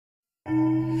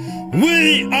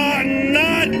We are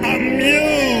not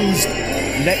amused!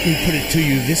 Let me put it to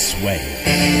you this way.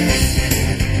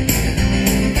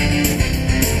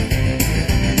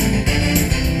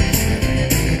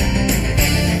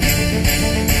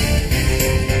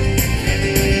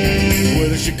 Where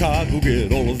does Chicago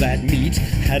get all of that meat?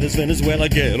 How does Venezuela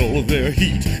get all of their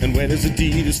heat? And where does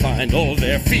Adidas find all of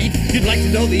their feet? You'd like to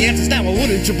know the answers now, well,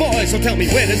 wouldn't you, boy? So tell me,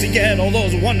 where does he get all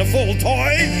those wonderful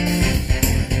toys?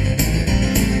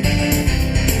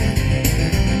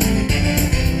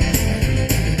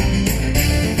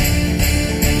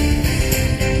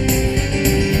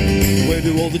 Where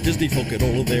do all the Disney folk get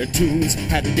all of their tunes?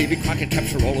 How did Davy Crockett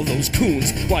capture all of those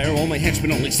coons? Why are all my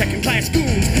henchmen only second-class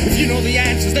goons? If you know the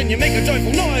answers, then you make a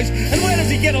joyful noise. And where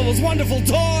does he get all those wonderful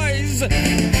toys?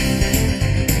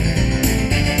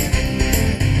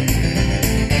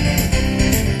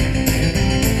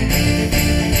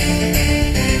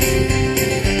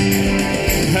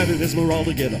 How did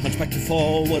Esmeralda get a hunchback to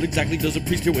fall? What exactly does a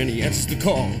priest do when he answers the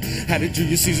call? How did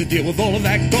Julius Caesar deal with all of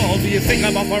that gall? Do you think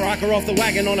I'm off my rocker, off the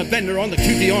wagon, on a bender, on the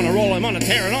QT, on a roll, I'm on a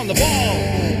tear and on the ball?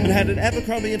 And how did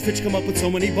Abercrombie and Fitch come up with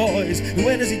so many boys? And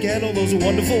where does he get all those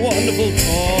wonderful, wonderful toys?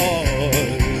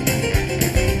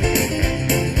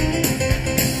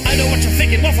 I know what you're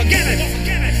thinking, well forget it!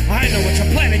 I know what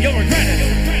you're planning, you'll regret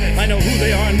it! I know who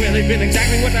they are and where they've been,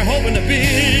 exactly what they're hoping to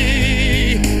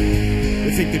be!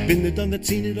 They think they've been there, done that,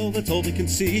 seen it all, that's all they can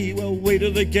see. Well, wait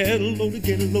till they get a load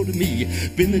of me.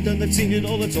 Been there, done that, seen it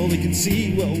all, that's all they can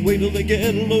see. Well, wait till they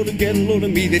get a load of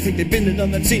me. They think they've been there,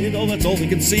 done that, seen it all, that's all they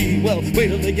can see. Well, wait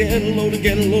till they get a load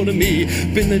of me.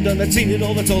 Been there, done that, seen it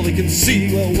all, that's all they can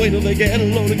see. Well, wait till they get a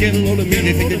load of me.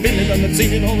 They think they've been there, done that,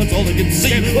 seen it all, that's all they can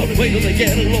see. Well, wait till they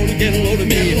get a load of me.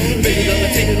 Been there, done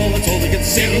that, seen it all, that's all they can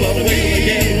see. Well, wait till they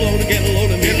get a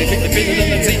load of me. They think they've been there,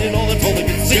 done that, seen it all, that's all they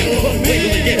can see. Well, wait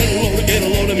till they get a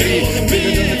load of me. Been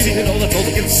there, done that, seen it all, that's all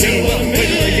they can see. Well, wait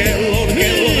till they get a load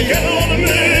of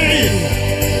me.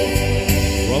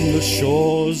 From the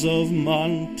shores of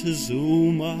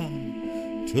Montezuma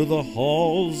to the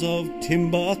halls of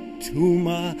Timbuktu.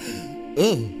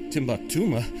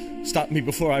 Timbuktu. Stop me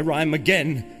before I rhyme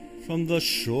again. From the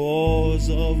shores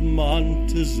of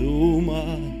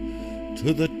Montezuma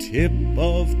to the tip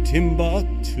of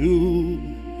Timbuktu.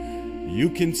 You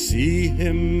can see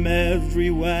him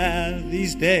everywhere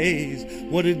these days.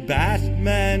 What did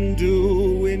Batman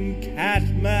do in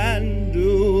Kathmandu?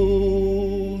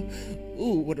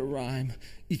 Ooh, what a rhyme.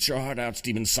 Eat your heart out,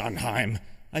 Stephen Sondheim.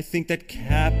 I think that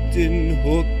Captain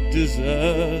Hook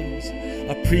deserves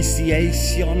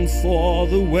appreciation for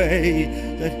the way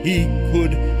that he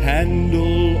could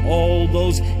handle all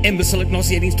those imbecilic,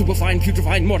 nauseating, stupefying,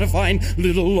 putrefying, mortifying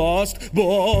little lost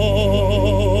boys.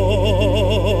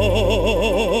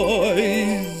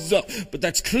 But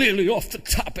that's clearly off the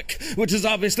topic, which is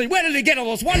obviously, where did he get all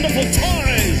those wonderful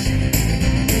toys?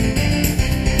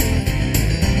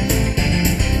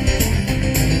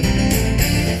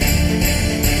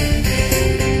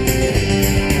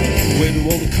 Where do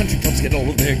all the country clubs get all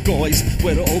of their goys?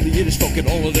 Where do all the Yiddish folk get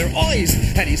all of their eyes?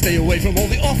 How do you stay away from all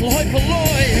the awful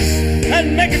hyperloys?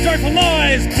 And make a joyful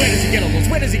noise! Where does he get all those?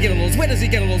 Where does he get all those? Where does he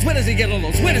get all those? Where does he get all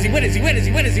those? Where does he? Where does he? Where does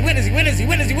he? Where does he? Where does he? Where does he?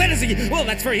 Where does he? Where does he? Well,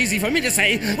 that's very easy for me to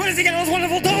say. Where does he get all those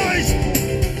wonderful toys?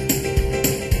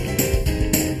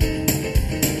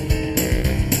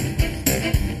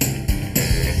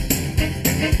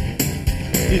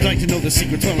 You'd like to know the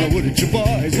secrets, well, now wouldn't you,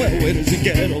 boys? Well, where does he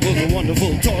get all those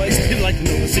wonderful toys? You'd like to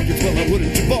know the secrets, well, now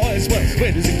wouldn't you, boys? Well,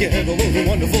 where does he get all those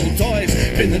wonderful toys?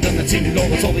 Been there, done that, seen it all,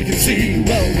 that's all they can see.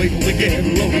 Well, wait till they get a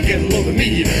load of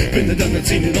me. Been there, done that,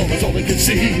 seen it all, that's all they can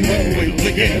see. Well, wait till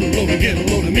they get a load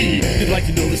of me. You'd like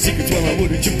to know the secrets, well, now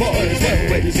wouldn't you, boys? Well,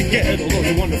 where does he get all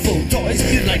those wonderful toys?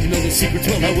 You'd like to know the secrets,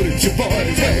 well, now wouldn't you,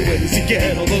 boys? Well, where does he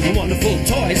get all those wonderful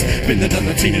toys? Been there, done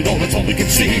that, seen it all, that's all they can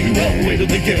see. Well, wait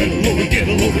till they get a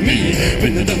load of me.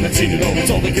 Been there, done that, seen it all,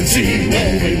 that's all they can see.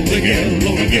 Well, wait till they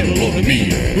get a load of me.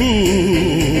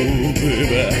 Ooh,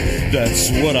 baby,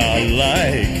 that's what I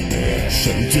like.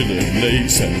 Chantilly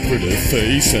lace and a pretty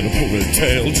face and a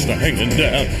ponytail just hanging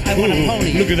down. I want a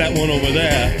pony. Look at that one over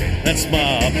there. That's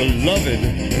my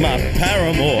beloved, my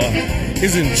paramour.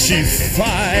 Isn't she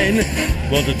fine?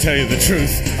 Well, to tell you the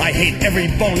truth, I hate every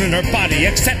bone in her body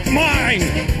except mine.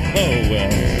 Oh,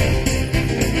 well.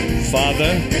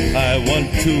 Father, I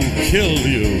want to kill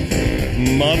you.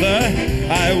 Mother,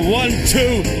 I want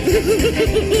to.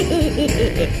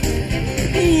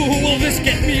 Ooh, will this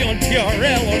get me on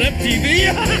TRL on FTV?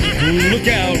 Look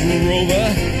out, Rover,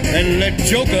 and let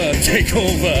Joker take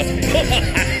over.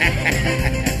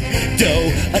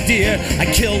 Doe, a deer, I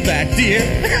killed that deer.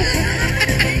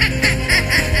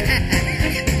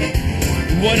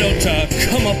 Why don't you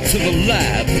come up to the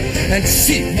lab and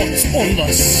see what's on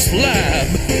the slab?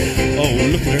 Oh,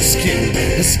 look at her skin.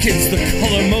 Her skin's the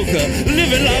color mocha.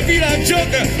 Living la vida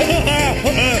joker.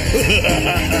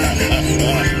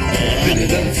 Been it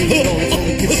done too long, so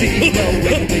we can see. Well,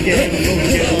 wait till we get along,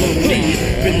 get along with me.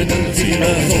 Been it done too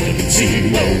long, so we can see.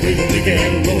 Well, wait till we get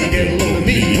along, get along with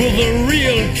me. Will the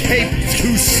real Cape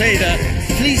Crusader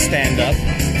please stand up?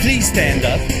 Please stand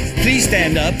up. Please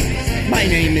stand up. My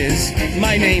name is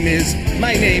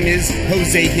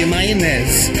Jose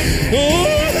Jimenez. Oh!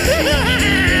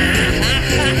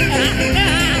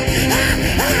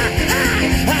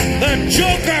 The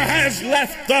Joker has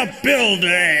left the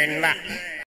building.